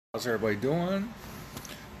How's everybody doing?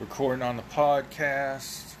 Recording on the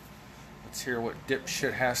podcast. Let's hear what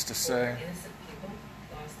dipshit has to say. Innocent people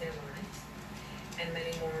lost their lives, and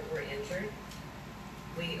many more were injured.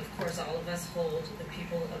 We, of course, all of us hold the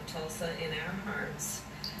people of Tulsa in our hearts.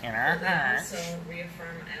 In our We hearts. also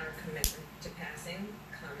reaffirm our commitment to passing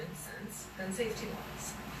common sense gun safety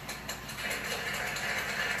laws.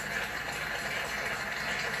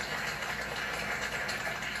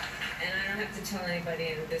 And I don't have to tell anybody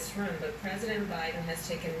in this room, but President Biden has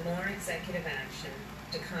taken more executive action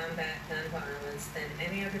to combat gun violence than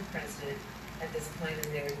any other president at this point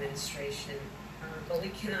in their administration. But we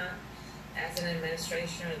cannot, as an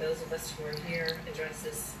administration, or those of us who are here, address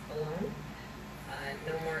this alone.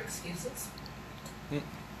 No more excuses.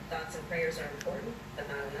 Thoughts and prayers are important, but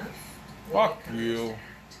not enough. Fuck you.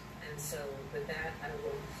 And so with that, I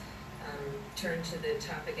will turn to the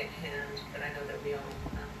topic at hand, but I know that we all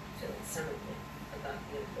feel similarly about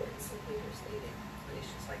the importance of leaders leading on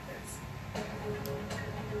issues like this.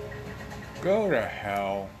 Go to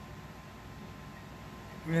hell.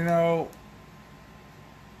 You know,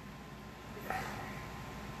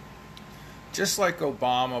 just like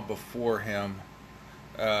Obama before him,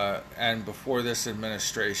 and before this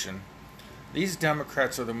administration, these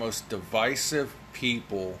Democrats are the most divisive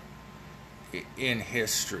people in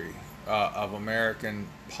history of American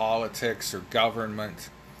politics or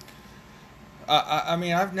government. I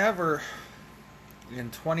mean, I've never, in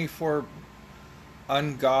 24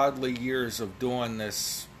 ungodly years of doing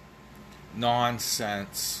this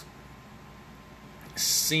nonsense,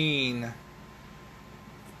 seen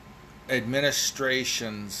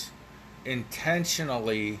administrations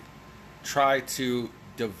intentionally try to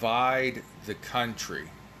divide the country.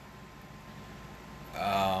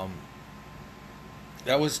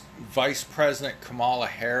 That was Vice President Kamala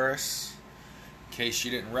Harris. In case you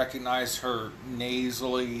didn't recognize her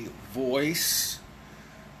nasally voice,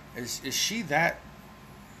 is she that?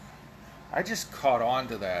 I just caught on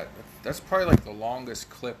to that. That's probably like the longest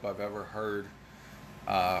clip I've ever heard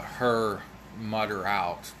her mutter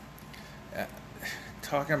out.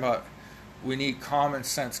 Talking about we need common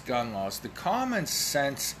sense gun laws. The common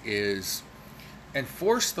sense is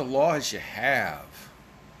enforce the laws you have.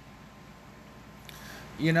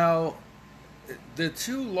 You know, the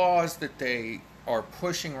two laws that they are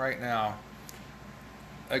pushing right now,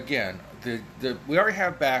 again, we already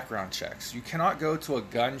have background checks. You cannot go to a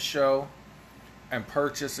gun show and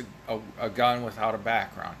purchase a gun without a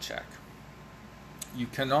background check. You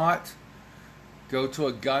cannot go to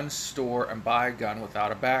a gun store and buy a gun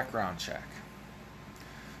without a background check.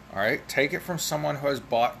 All right, take it from someone who has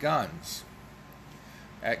bought guns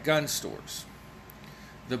at gun stores.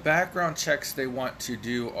 The background checks they want to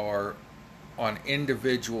do are on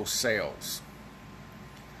individual sales.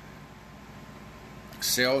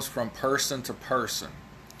 Sales from person to person,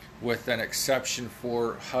 with an exception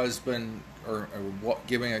for husband or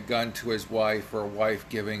giving a gun to his wife, or a wife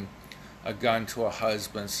giving a gun to a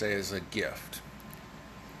husband, say as a gift.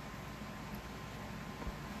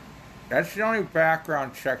 That's the only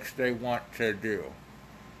background checks they want to do.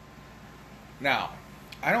 Now,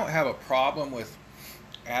 I don't have a problem with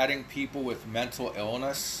adding people with mental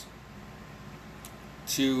illness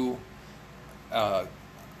to a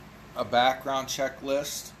background check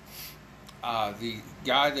list. The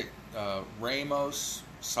guy that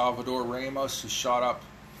Salvador Ramos, who shot up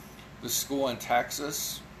the school in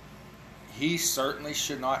Texas, he certainly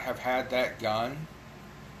should not have had that gun.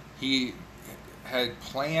 He had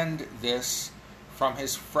planned this from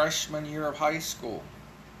his freshman year of high school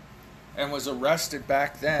and was arrested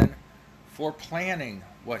back then for planning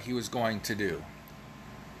what he was going to do.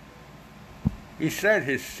 He said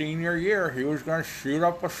his senior year he was going to shoot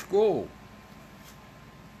up a school.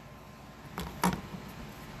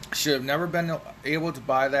 Should have never been able to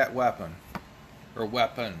buy that weapon or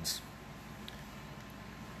weapons.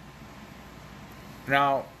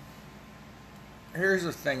 Now, here's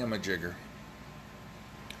the thingamajigger.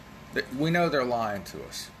 We know they're lying to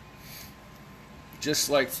us. Just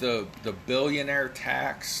like the billionaire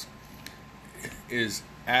tax is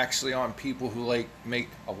actually on people who make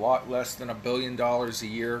a lot less than $1 billion a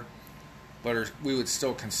year, but we would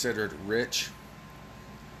still consider it rich.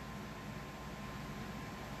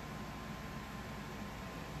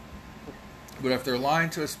 But if they're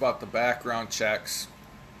lying to us about the background checks,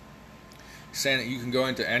 saying that you can go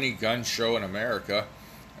into any gun show in America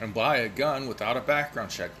and buy a gun without a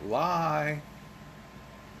background check, lie.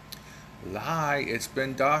 It's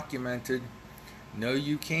been documented. No,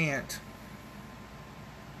 you can't.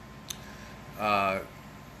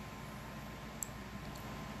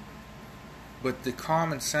 but the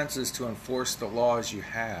common sense is to enforce the laws you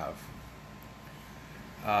have.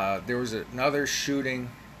 There was another shooting.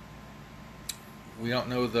 We don't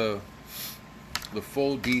know the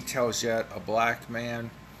full details yet. A black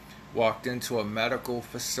man walked into a medical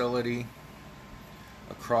facility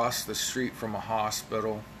across the street from a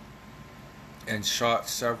hospital and shot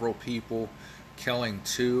several people, killing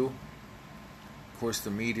 2. Of course,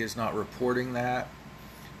 the media is not reporting that.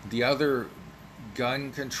 The other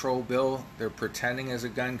gun control bill, they're pretending is a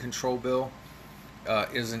gun control bill,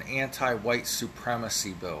 is an anti-white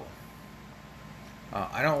supremacy bill.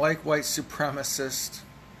 I don't like white supremacists,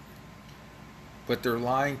 but they're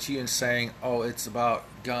lying to you and saying, oh, it's about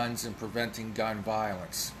guns and preventing gun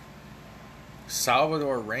violence.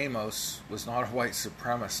 Salvador Ramos was not a white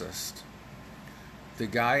supremacist. The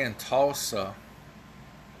guy in Tulsa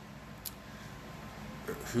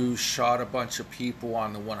who shot a bunch of people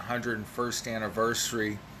on the 101st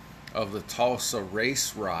anniversary of the Tulsa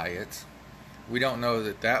race riot, we don't know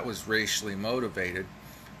that that was racially motivated,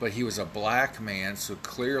 but he was a black man, so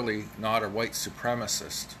clearly not a white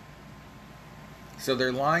supremacist. So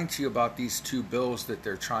they're lying to you about these 2 bills that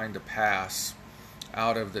they're trying to pass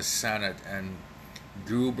out of the Senate, and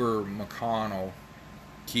Goober McConnell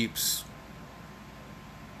keeps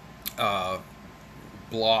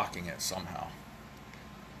blocking it somehow.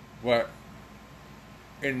 But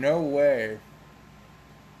in no way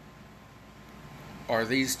are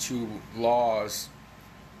these 2 laws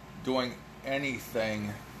doing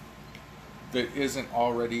anything that isn't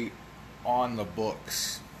already on the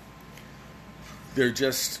books. They're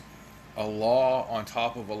just a law on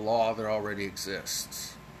top of a law that already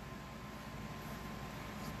exists.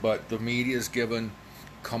 But the media is given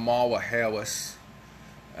Kamala Harris,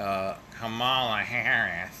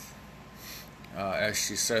 as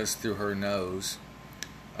she says through her nose,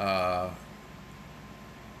 the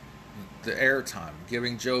airtime,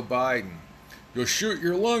 giving Joe Biden, you'll shoot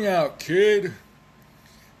your lung out, kid.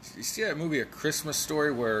 You see that movie A Christmas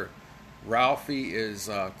Story where Ralphie is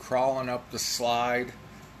crawling up the slide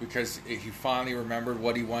because he finally remembered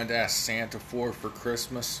what he wanted to ask Santa for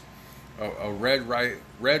Christmas? A Red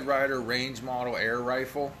Ryder range model air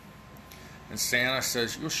rifle. And Santa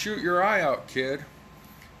says, you'll shoot your eye out, kid.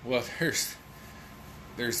 Well,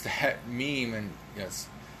 there's that meme, and yes,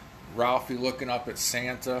 Ralphie looking up at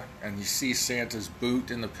Santa, and you see Santa's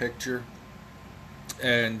boot in the picture,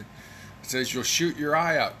 and it says, you'll shoot your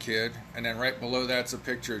eye out, kid. And then right below that's a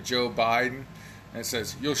picture of Joe Biden, and it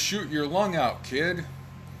says, you'll shoot your lung out, kid.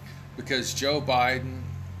 Because Joe Biden,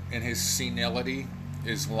 in his senility,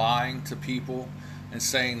 is lying to people and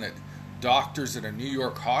saying that doctors at a New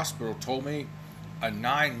York hospital told me a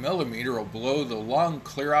 9mm will blow the lung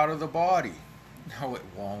clear out of the body. No, it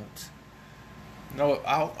won't. No,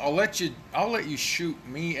 I'll let you shoot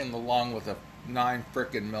me in the lung with a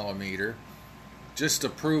 9mm just to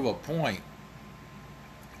prove a point,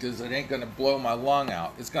 because it ain't gonna blow my lung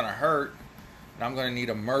out. It's gonna hurt, and I'm gonna need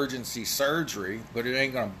emergency surgery, but it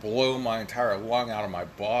ain't gonna blow my entire lung out of my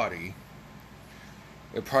body.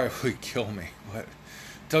 It probably would kill me, but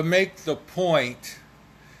to make the point,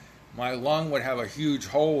 my lung would have a huge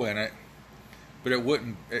hole in it, but it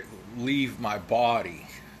wouldn't leave my body.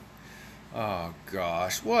 Oh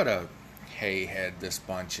gosh, what a hayhead this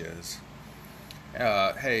bunch is.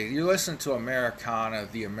 Hey, you listen to Americana,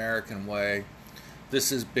 the American way.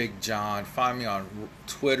 This is Big John. Find me on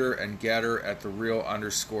Twitter and Getter at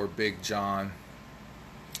 @the_real_Big John.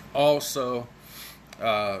 Also,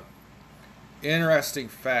 interesting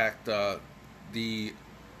fact, the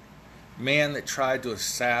man that tried to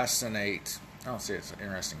assassinate, I don't say it's an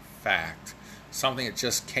interesting fact, something that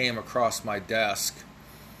just came across my desk.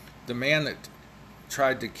 The man that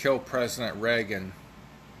tried to kill President Reagan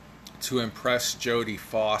to impress Jodie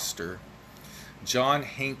Foster, John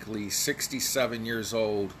Hinckley, 67 years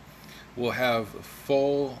old, will have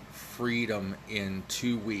full freedom in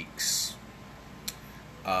 2 weeks.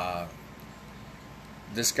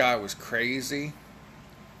 This guy was crazy.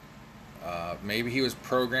 Maybe he was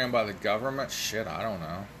programmed by the government. Shit, I don't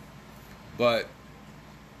know. But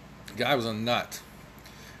the guy was a nut.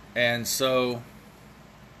 And so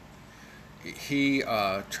he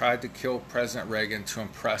tried to kill President Reagan to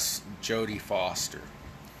impress Jodie Foster.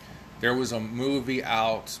 There was a movie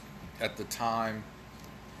out at the time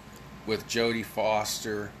with Jodie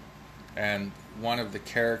Foster, and one of the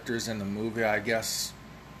characters in the movie, I guess,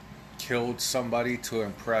 killed somebody to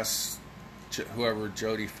impress whoever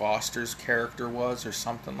Jodie Foster's character was or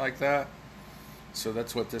something like that. So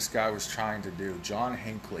that's what this guy was trying to do. John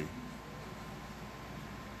Hinckley.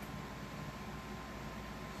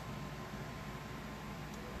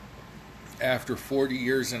 after 40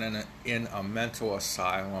 years in a mental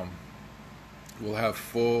asylum, will have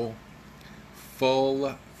full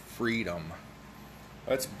freedom.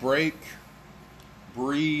 Let's break,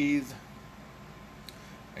 breathe,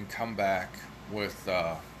 and come back with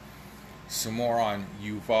some more on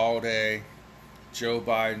Uvalde, Joe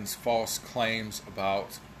Biden's false claims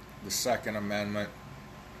about the Second Amendment,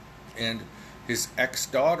 and his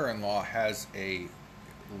ex-daughter-in-law has a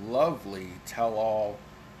lovely tell-all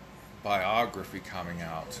biography coming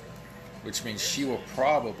out, which means she will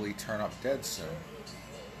probably turn up dead soon.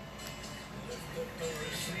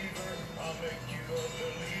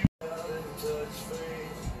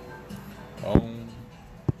 Own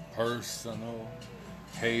personal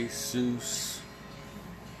Jesus,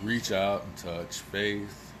 reach out and touch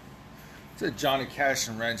faith. It's a Johnny Cash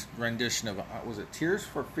rendition of, was it Tears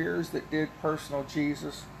for Fears that did Personal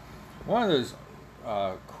Jesus? One of those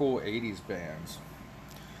cool 80s bands.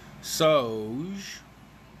 So,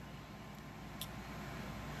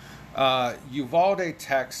 Uvalde,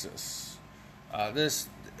 Texas. This,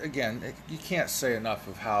 again, you can't say enough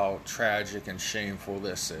of how tragic and shameful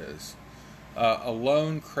this is. A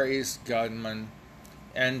lone crazed gunman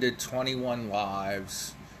ended 21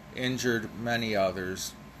 lives, injured many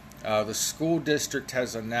others. The school district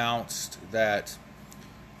has announced that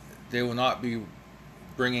they will not be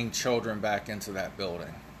bringing children back into that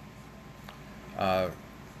building.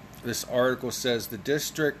 This article says the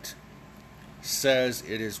district says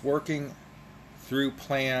it is working through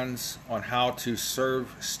plans on how to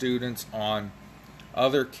serve students on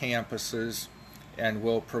other campuses and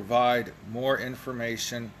will provide more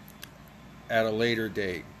information at a later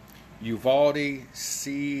date. Uvalde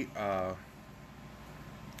CISD,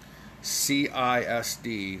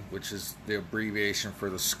 which is the abbreviation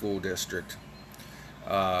for the school district,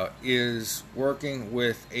 is working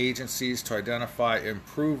with agencies to identify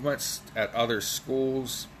improvements at other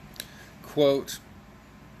schools. Quote,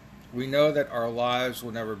 "We know that our lives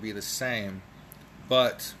will never be the same,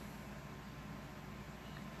 but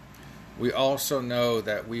we also know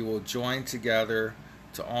that we will join together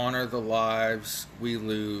to honor the lives we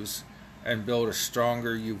lose and build a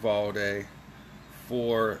stronger Uvalde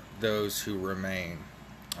for those who remain,"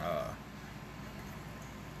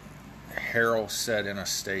 Harrell said in a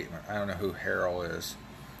statement. I don't know who Harrell is.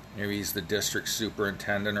 Maybe he's the district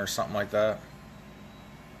superintendent or something like that.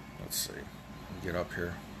 Let's see. Let me get up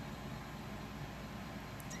here.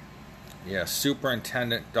 Yeah,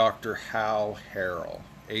 Superintendent Dr. Hal Harrell.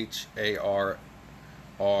 Harrell.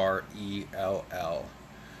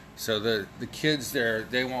 So the kids there,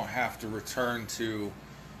 they won't have to return to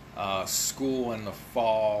school in the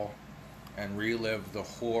fall and relive the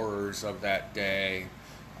horrors of that day.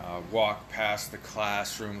 Walk past the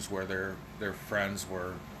classrooms where their friends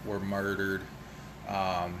were murdered.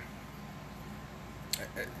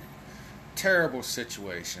 Terrible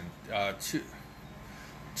situation.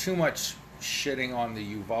 Too much shitting on the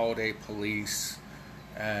Uvalde police,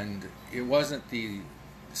 and it wasn't the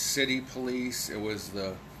city police. It was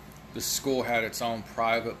the school had its own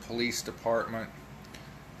private police department.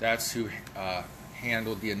 That's who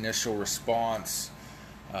handled the initial response.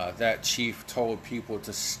 That chief told people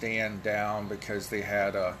to stand down because they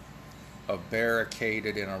had a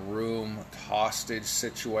barricaded in a room hostage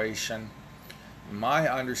situation. My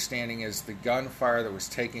understanding is the gunfire that was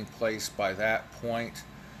taking place by that point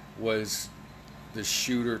was the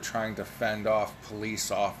shooter trying to fend off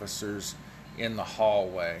police officers in the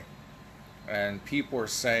hallway. And people are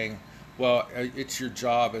saying, well, it's your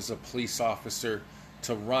job as a police officer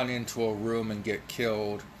to run into a room and get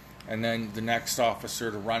killed, and then the next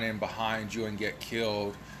officer to run in behind you and get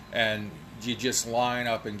killed, and you just line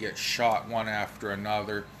up and get shot one after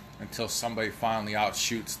another until somebody finally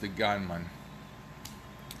outshoots the gunman.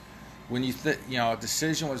 When a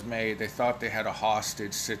decision was made, they thought they had a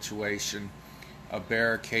hostage situation, a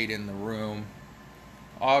barricade in the room.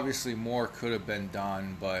 Obviously, more could have been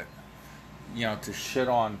done, but to shit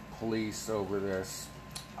on police over this,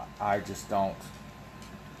 I just don't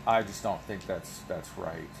think that's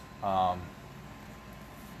right.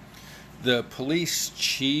 The police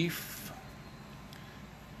chief,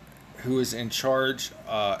 who is in charge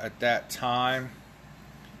at that time,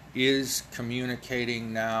 is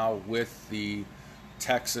communicating now with the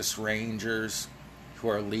Texas Rangers, who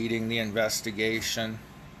are leading the investigation.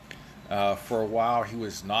 For a while, he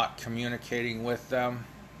was not communicating with them.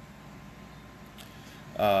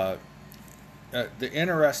 The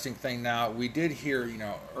interesting thing now, we did hear,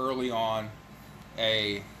 early on,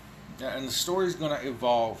 and the story's going to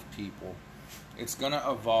evolve, people. It's going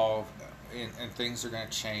to evolve, and things are going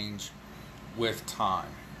to change with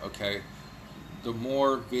time, okay? the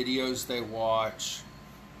more videos they watch,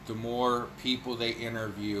 the more people they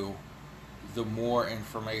interview, the more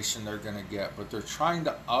information they're going to get. But they're trying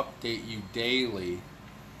to update you daily,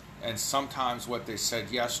 and sometimes what they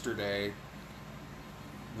said yesterday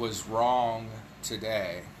was wrong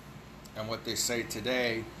today, and what they say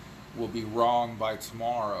today will be wrong by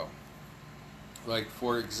tomorrow. Like,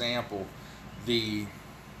 for example, the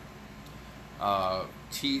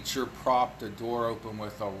teacher propped the door open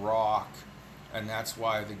with a rock, and that's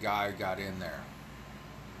why the guy got in there.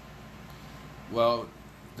 Well,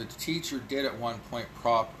 the teacher did at one point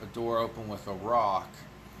prop a door open with a rock,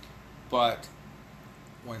 but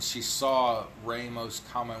when she saw Ramos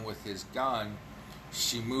coming with his gun,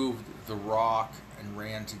 she moved the rock and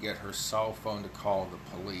ran to get her cell phone to call the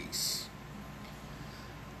police.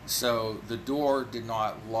 So the door did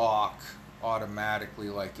not lock automatically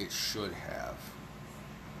like it should have.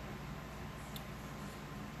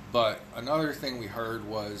 But another thing we heard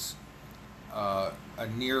was a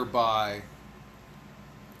nearby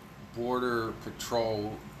Border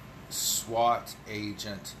Patrol SWAT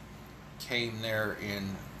agent came there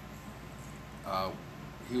in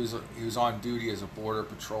he was on duty as a Border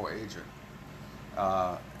Patrol agent,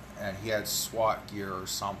 and he had SWAT gear or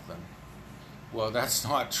something. Well, that's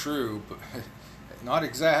not true, but not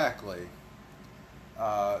exactly.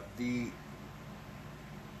 The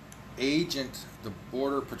agent, the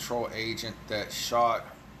Border Patrol agent that shot,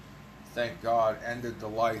 thank God, ended the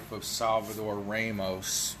life of Salvador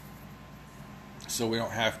Ramos, so we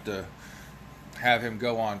don't have to have him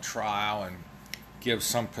go on trial and give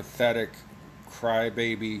some pathetic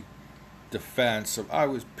crybaby defense of I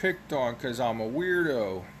was picked on because I'm a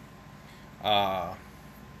weirdo.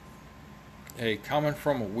 Hey, coming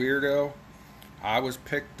from a weirdo, I was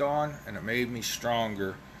picked on, and it made me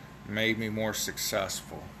stronger, made me more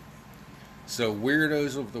successful. So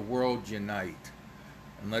weirdos of the world, unite.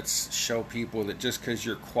 And let's show people that just because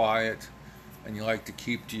you're quiet and you like to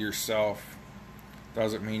keep to yourself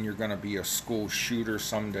doesn't mean you're going to be a school shooter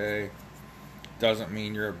someday. Doesn't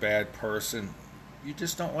mean you're a bad person. You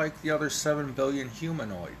just don't like the other 7 billion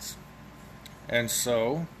humanoids. And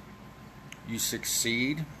so, you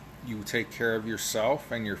succeed. You take care of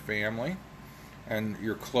yourself and your family and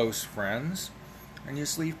your close friends, and you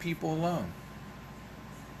just leave people alone.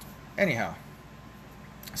 Anyhow,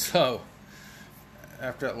 so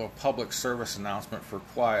after that little public service announcement for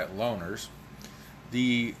quiet loners,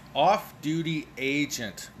 the off-duty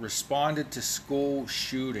agent responded to school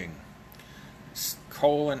shooting.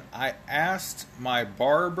 I asked my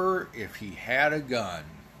barber if he had a gun.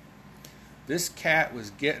 This cat was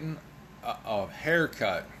getting a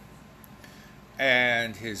haircut,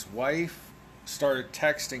 and his wife started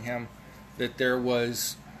texting him that there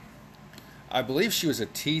was, I believe she was a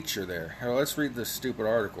teacher there. Here, let's read this stupid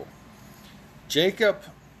article. Jacob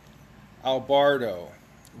Albardo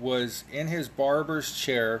was in his barber's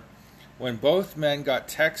chair when both men got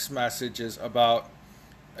text messages about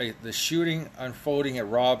the shooting unfolding at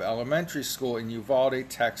Robb Elementary School in Uvalde,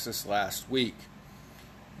 Texas last week.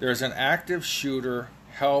 There's an active shooter.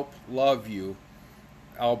 Help, love you,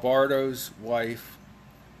 Albardo's wife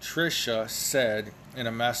Tricia said in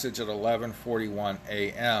a message at 11:41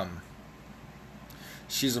 a.m.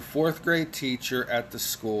 She's a 4th grade teacher at the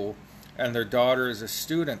school, and their daughter is a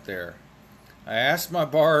student there. I asked my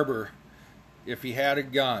barber if he had a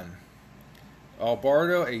gun.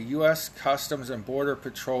 Albardo, a U.S. Customs and Border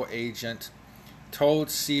Patrol agent, told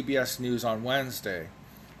CBS News on Wednesday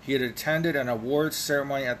he had attended an awards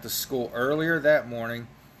ceremony at the school earlier that morning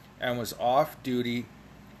and was off duty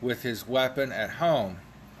with his weapon at home.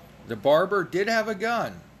 The barber did have a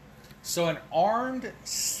gun. So an armed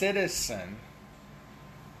citizen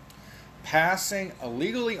a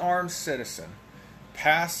legally armed citizen,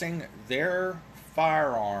 passing their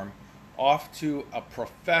firearm off to a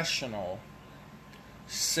professional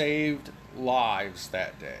saved lives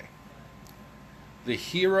that day. The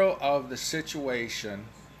hero of the situation,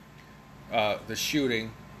 the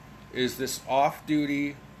shooting, is this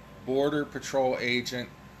off-duty Border Patrol agent.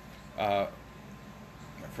 I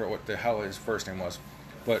forget what the hell his first name was,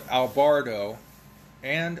 but Albardo,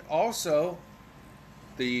 and also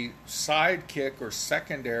the sidekick or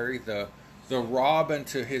secondary, the Robin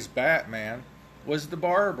to his Batman, was the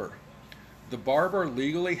barber. The barber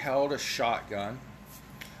legally held a shotgun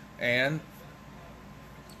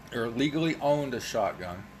or legally owned a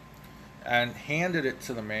shotgun and handed it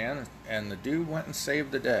to the man, and the dude went and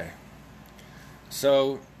saved the day.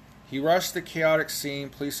 So he rushed the chaotic scene.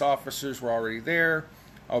 Police officers were already there.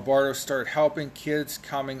 Albardo started helping kids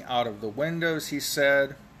coming out of the windows, he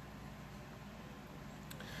said.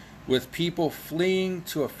 with people fleeing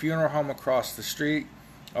to a funeral home across the street.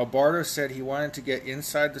 Albardo said he wanted to get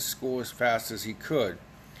inside the school as fast as he could.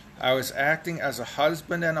 I was acting as a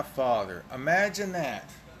husband and a father. Imagine that.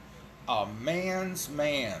 A man's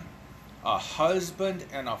man. A husband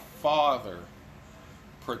and a father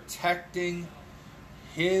protecting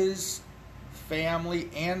his family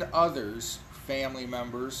and others, family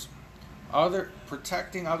members,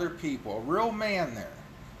 protecting other people. A real man there.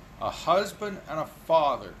 A husband and a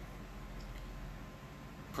father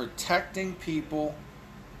protecting people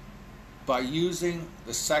by using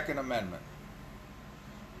the Second Amendment,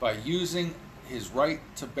 by using his right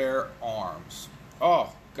to bear arms.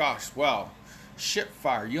 Oh gosh, well, shit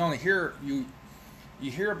fire. You only hear you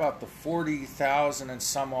hear about the 40,000 and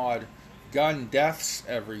some odd gun deaths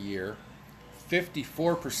every year.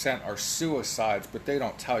 54% are suicides, but they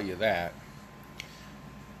don't tell you that.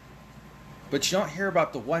 But you don't hear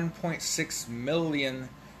about the 1.6 million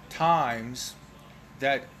times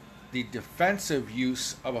that the defensive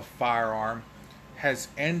use of a firearm has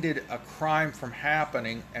ended a crime from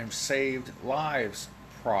happening and saved lives,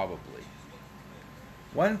 probably.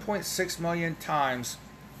 1.6 million times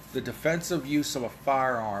the defensive use of a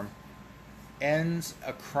firearm ends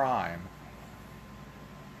a crime.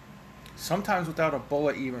 Sometimes without a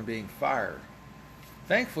bullet even being fired.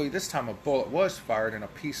 Thankfully, this time a bullet was fired and a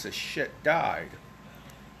piece of shit died.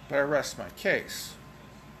 But I rest my case.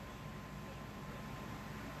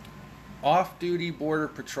 Off-duty Border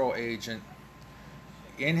Patrol agent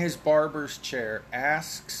in his barber's chair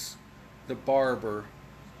asks the barber,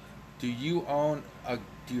 do you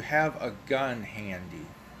have a gun handy?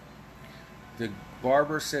 The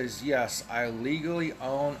barber says, yes, I legally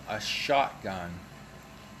own a shotgun.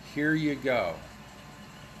 Here you go.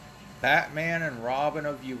 Batman and Robin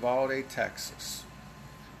of Uvalde, Texas.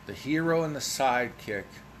 The hero and the sidekick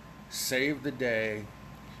saved the day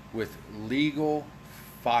with legal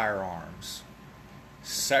firearms.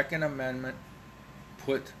 Second Amendment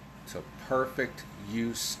put to perfect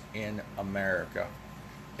use in America.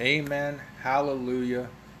 Amen. Hallelujah.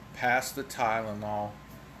 Pass the Tylenol.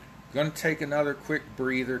 Gonna take another quick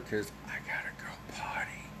breather because I gotta go potty.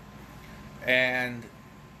 And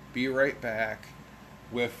be right back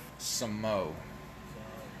with some mo.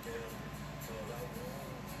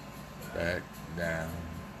 Back down.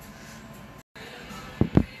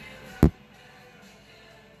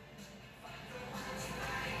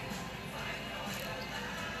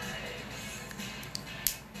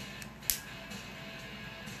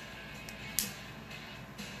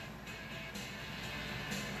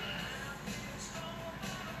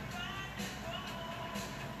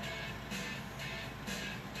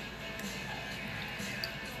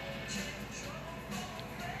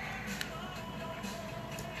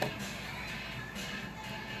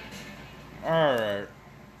 Alright.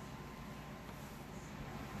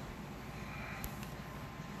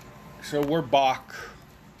 So we're back.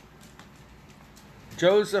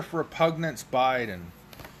 Joseph Repugnance Biden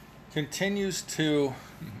continues to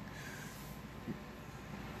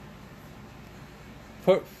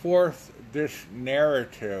put forth this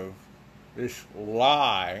narrative, this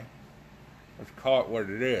lie, let's call it what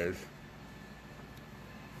it is,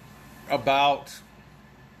 about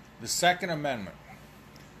the Second Amendment.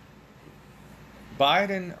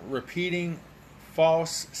 Biden repeating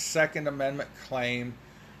false Second Amendment claim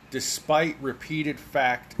despite repeated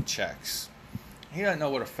fact checks. He doesn't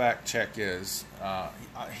know what a fact check is.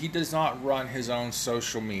 He does not run his own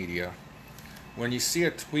social media. When you see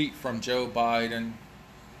a tweet from Joe Biden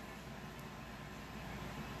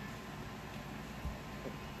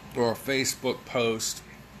or a Facebook post,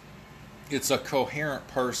 it's a coherent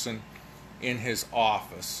person in his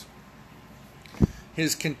office.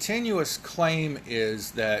 His continuous claim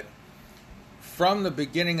is that from the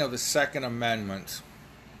beginning of the Second Amendment,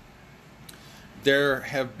 there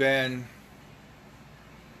have been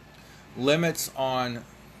limits on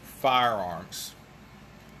firearms.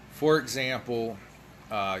 For example,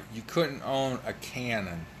 you couldn't own a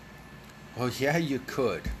cannon. Well, yeah, you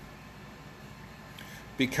could.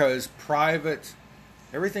 Because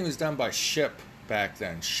everything was done by ship back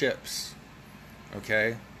then, ships.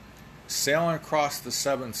 Okay? Sailing across the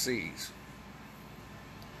 7 seas,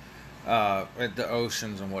 at the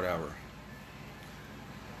oceans and whatever.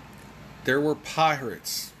 There were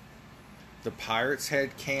pirates. The pirates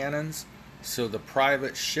had cannons, so the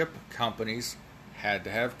private ship companies had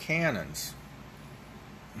to have cannons.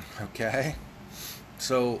 Okay?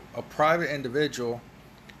 So a private individual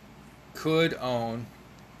could own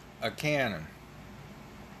a cannon.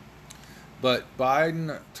 But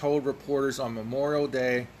Biden told reporters on Memorial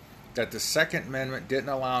Day that the Second Amendment didn't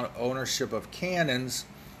allow ownership of cannons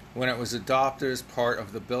when it was adopted as part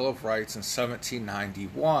of the Bill of Rights in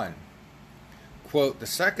 1791. Quote, "The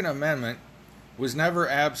Second Amendment was never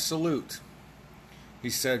absolute," he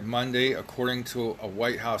said Monday, according to a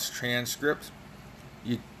White House transcript.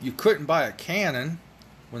 You couldn't buy a cannon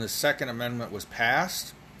when the Second Amendment was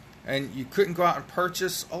passed, and you couldn't go out and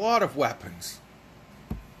purchase a lot of weapons.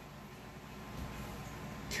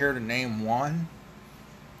 Care to name one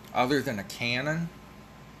other than a cannon?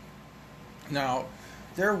 Now,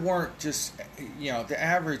 there weren't just, the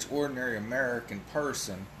average ordinary American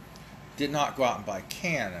person did not go out and buy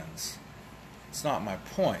cannons. It's not my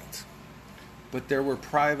point. But there were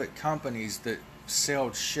private companies that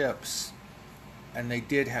sailed ships, and they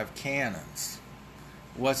did have cannons.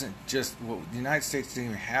 It wasn't just, the United States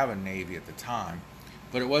didn't even have a navy at the time,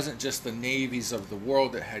 but it wasn't just the navies of the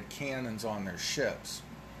world that had cannons on their ships.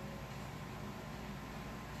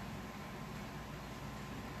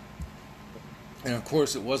 And of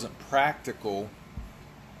course, it wasn't practical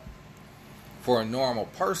for a normal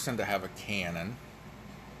person to have a cannon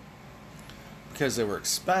because they were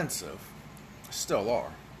expensive. Still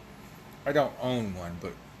are. I don't own one,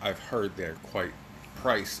 but I've heard they're quite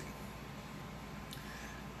pricey.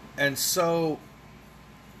 And so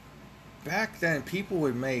back then, people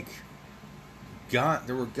would make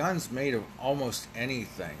there were guns made of almost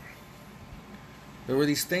anything. There were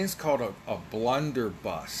these things called a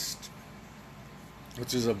blunderbuss,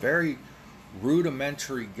 which is a very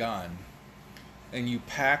rudimentary gun, and you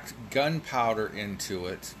packed gunpowder into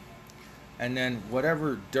it, and then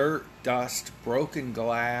whatever dirt, dust, broken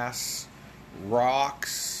glass,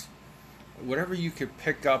 rocks, whatever you could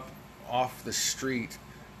pick up off the street,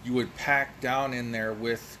 you would pack down in there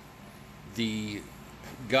with the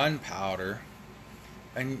gunpowder,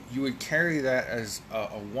 and you would carry that as a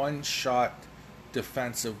one-shot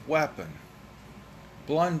defensive weapon.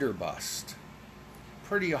 Blunderbuss.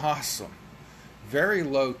 Pretty awesome. Very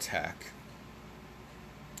low tech.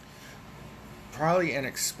 Probably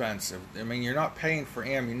inexpensive. I mean, you're not paying for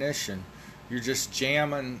ammunition. You're just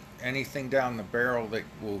jamming anything down the barrel that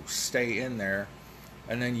will stay in there.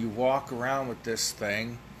 And then you walk around with this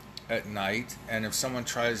thing at night. And if someone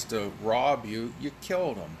tries to rob you, you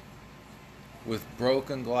killed them. With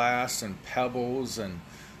broken glass and pebbles and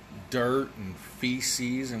dirt and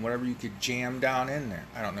feces and whatever you could jam down in there.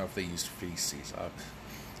 I don't know if they used feces. It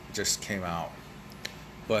just came out.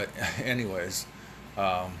 But anyways,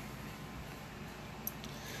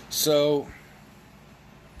 so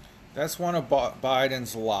that's one of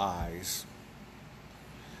Biden's lies.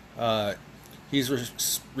 He has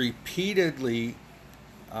repeated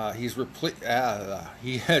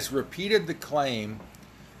the claim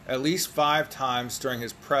at least 5 times during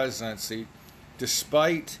his presidency,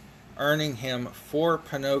 despite earning him 4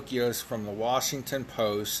 Pinocchios from the Washington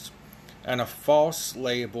Post and a false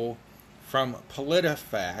label from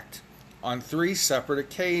PolitiFact on 3 separate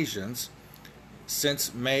occasions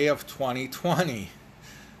since May of 2020.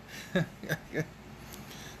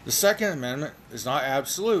 The Second Amendment is not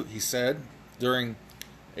absolute, he said during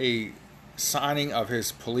a signing of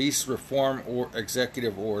his police reform or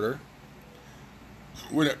executive order.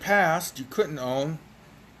 When it passed, you couldn't own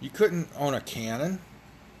a cannon.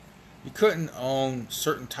 You couldn't own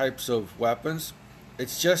certain types of weapons.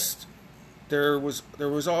 It's just there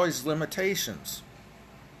was always limitations.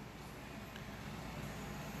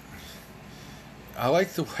 I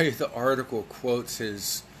like the way the article quotes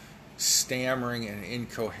his stammering and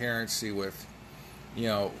incoherency with,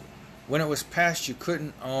 when it was passed, you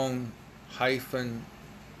couldn't own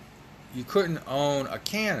you couldn't own a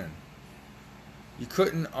cannon. You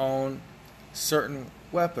couldn't own certain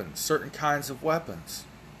weapons, certain kinds of weapons.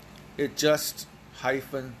 It just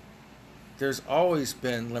there's always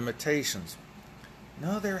been limitations.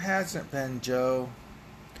 No, there hasn't been, Joe.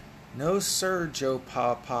 No, sir, Joe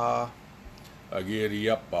Papa. A giddy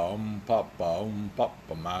up, papa,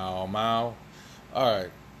 mow, mow.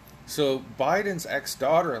 Alright, so Biden's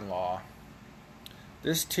ex-daughter-in-law,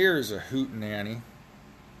 this tear is a hootenanny.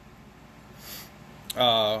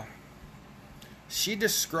 She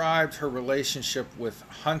described her relationship with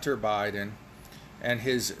Hunter Biden and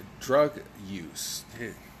his drug use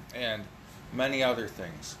and many other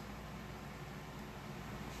things.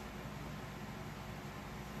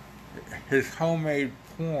 His homemade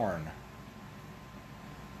porn,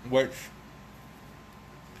 which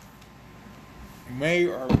may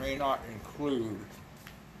or may not include,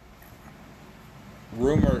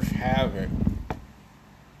 rumors have it,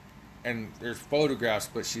 and there's photographs,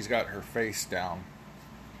 but she's got her face down.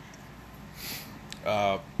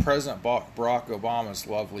 President Barack Obama's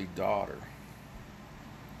lovely daughter.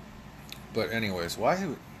 But anyways, why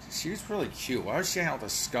She was really cute. Why was she hanging out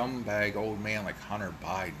with a scumbag old man like Hunter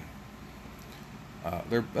Biden?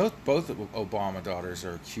 They're both of Obama daughters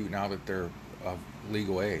are cute now that they're of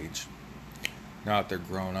legal age. Now that they're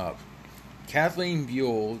grown up. Kathleen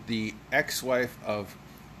Buell, the ex-wife of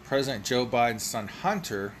President Joe Biden's son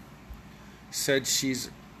Hunter, said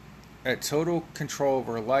she's at total control of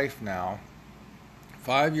her life now,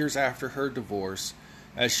 5 years after her divorce,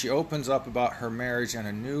 as she opens up about her marriage in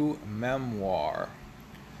a new memoir.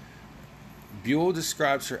 Buell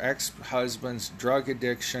describes her ex-husband's drug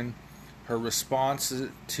addiction, her response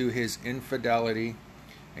to his infidelity,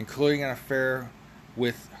 including an affair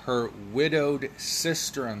with her widowed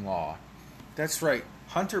sister-in-law. That's right,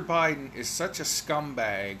 Hunter Biden is such a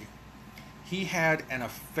scumbag. He had an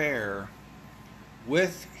affair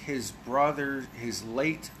with his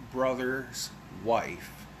late brother's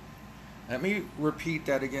wife. Let me repeat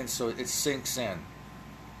that again so it sinks in.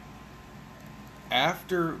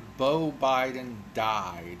 After Beau Biden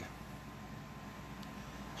died,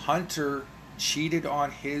 Hunter cheated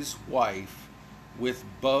on his wife with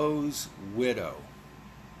Beau's widow.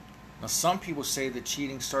 Now, some people say the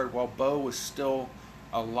cheating started while Beau was still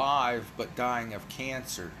alive but dying of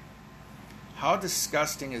cancer. How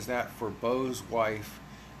disgusting is that for Beau's wife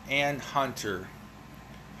and Hunter?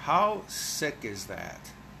 How sick is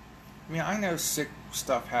that? I mean, I know sick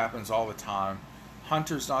stuff happens all the time.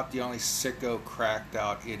 Hunter's not the only sicko, cracked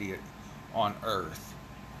out idiot on earth.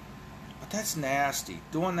 But that's nasty.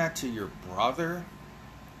 Doing that to your brother?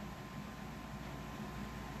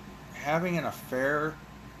 Having an affair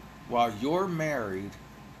while you're married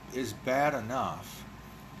is bad enough.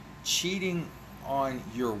 Cheating on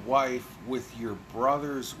your wife with your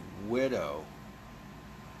brother's widow.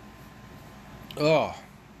 Ugh.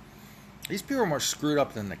 These people are more screwed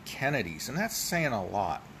up than the Kennedys, and that's saying a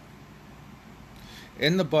lot.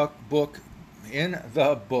 In the book,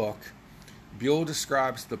 Buell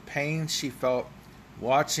describes the pain she felt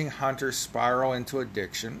watching Hunter spiral into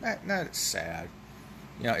addiction. That's sad.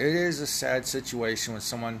 You know, it is a sad situation when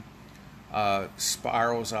someone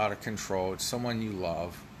spirals out of control. It's someone you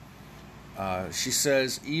love. She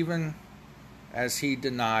says, even as he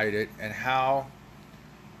denied it, and how,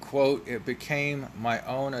 quote, it became my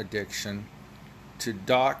own addiction to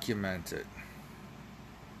document it.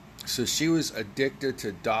 So she was addicted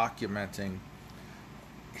to documenting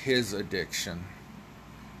his addiction.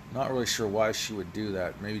 Not really sure why she would do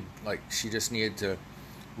that. Maybe like she just needed to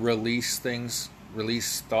release things,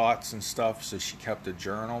 release thoughts and stuff, so she kept a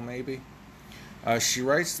journal maybe. She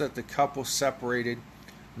writes that the couple separated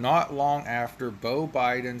not long after Beau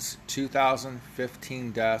Biden's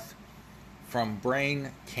 2015 death from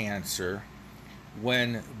brain cancer,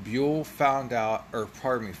 when Buell found a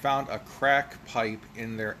crack pipe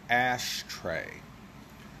in their ashtray.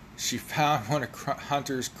 She found one of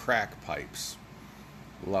Hunter's crack pipes.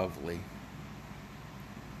 Lovely.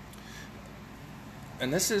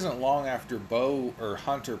 And this isn't long after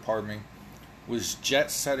Hunter, was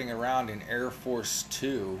jet-setting around in Air Force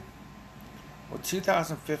Two. Well,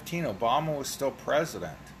 2015, Obama was still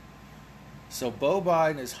president. So Beau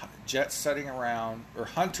Biden is jet-setting around, or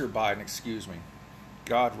Hunter Biden, excuse me.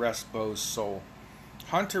 God rest Beau's soul.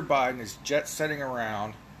 Hunter Biden is jet-setting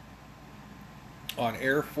around on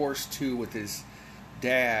Air Force Two with his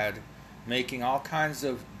dad, making all kinds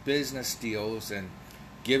of business deals and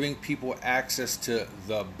giving people access to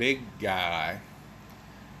the big guy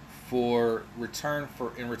in return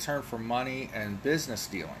for money and business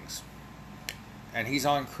dealings. And he's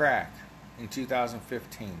on crack in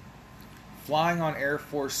 2015. Flying on Air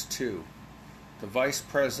Force Two, the vice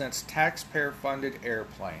president's taxpayer-funded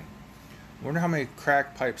airplane. I wonder how many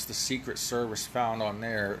crack pipes the Secret Service found on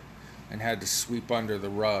there and had to sweep under the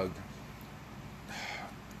rug.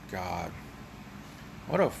 God.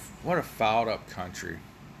 What a fouled up country.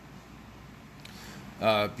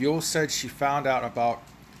 Buell said she found out about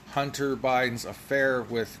Hunter Biden's affair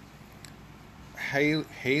with Hallie,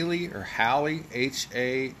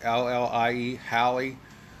 H-A-L-L-I-E, Hallie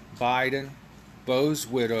Biden, Beau's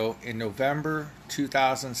widow, in November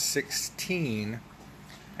 2016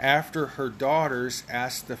 after her daughters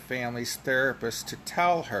asked the family's therapist to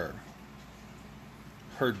tell her.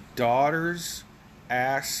 Her daughters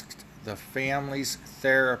asked the family's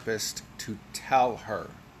therapist to tell her.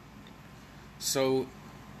 So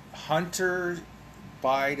Hunter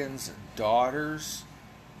Biden's daughters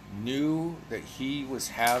knew that he was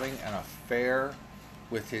having an affair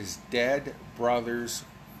with his dead brother's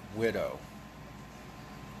widow.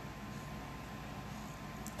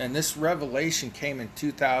 And this revelation came in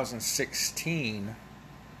 2016,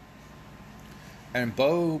 and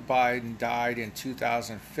Beau Biden died in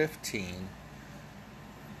 2015.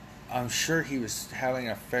 I'm sure he was having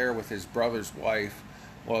an affair with his brother's wife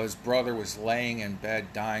while his brother was laying in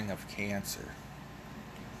bed dying of cancer.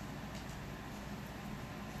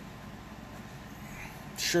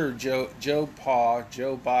 Sure, Joe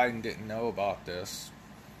Biden didn't know about this.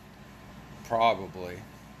 Probably.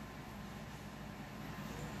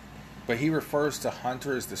 But he refers to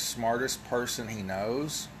Hunter as the smartest person he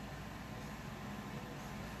knows.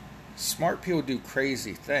 Smart people do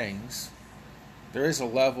crazy things. There is a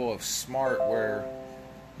level of smart where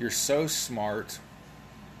you're so smart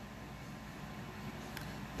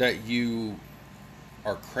that you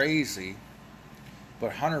are crazy.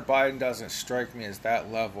 But Hunter Biden doesn't strike me as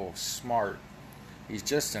that level of smart. He's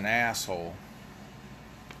just an asshole.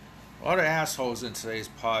 A lot of assholes in today's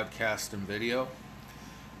podcast and video.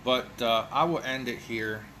 But I will end it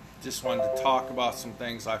here. Just wanted to talk about some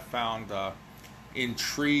things I found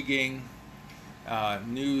intriguing,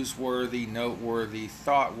 newsworthy, noteworthy,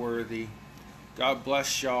 thought-worthy. God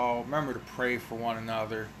bless y'all. Remember to pray for one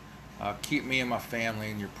another. Keep me and my family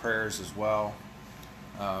in your prayers as well.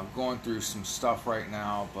 Going through some stuff right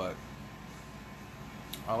now, but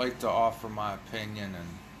I like to offer my opinion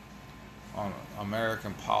on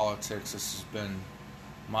American politics. This has been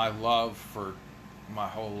my love for my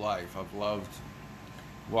whole life. I've loved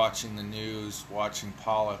watching the news, watching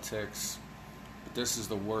politics, but this is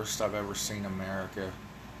the worst I've ever seen America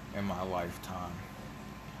in my lifetime.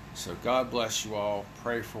 So God bless you all.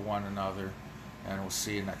 Pray for one another, and we'll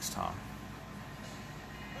see you next time.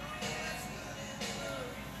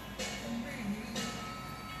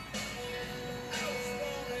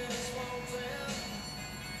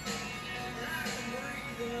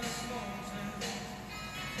 Small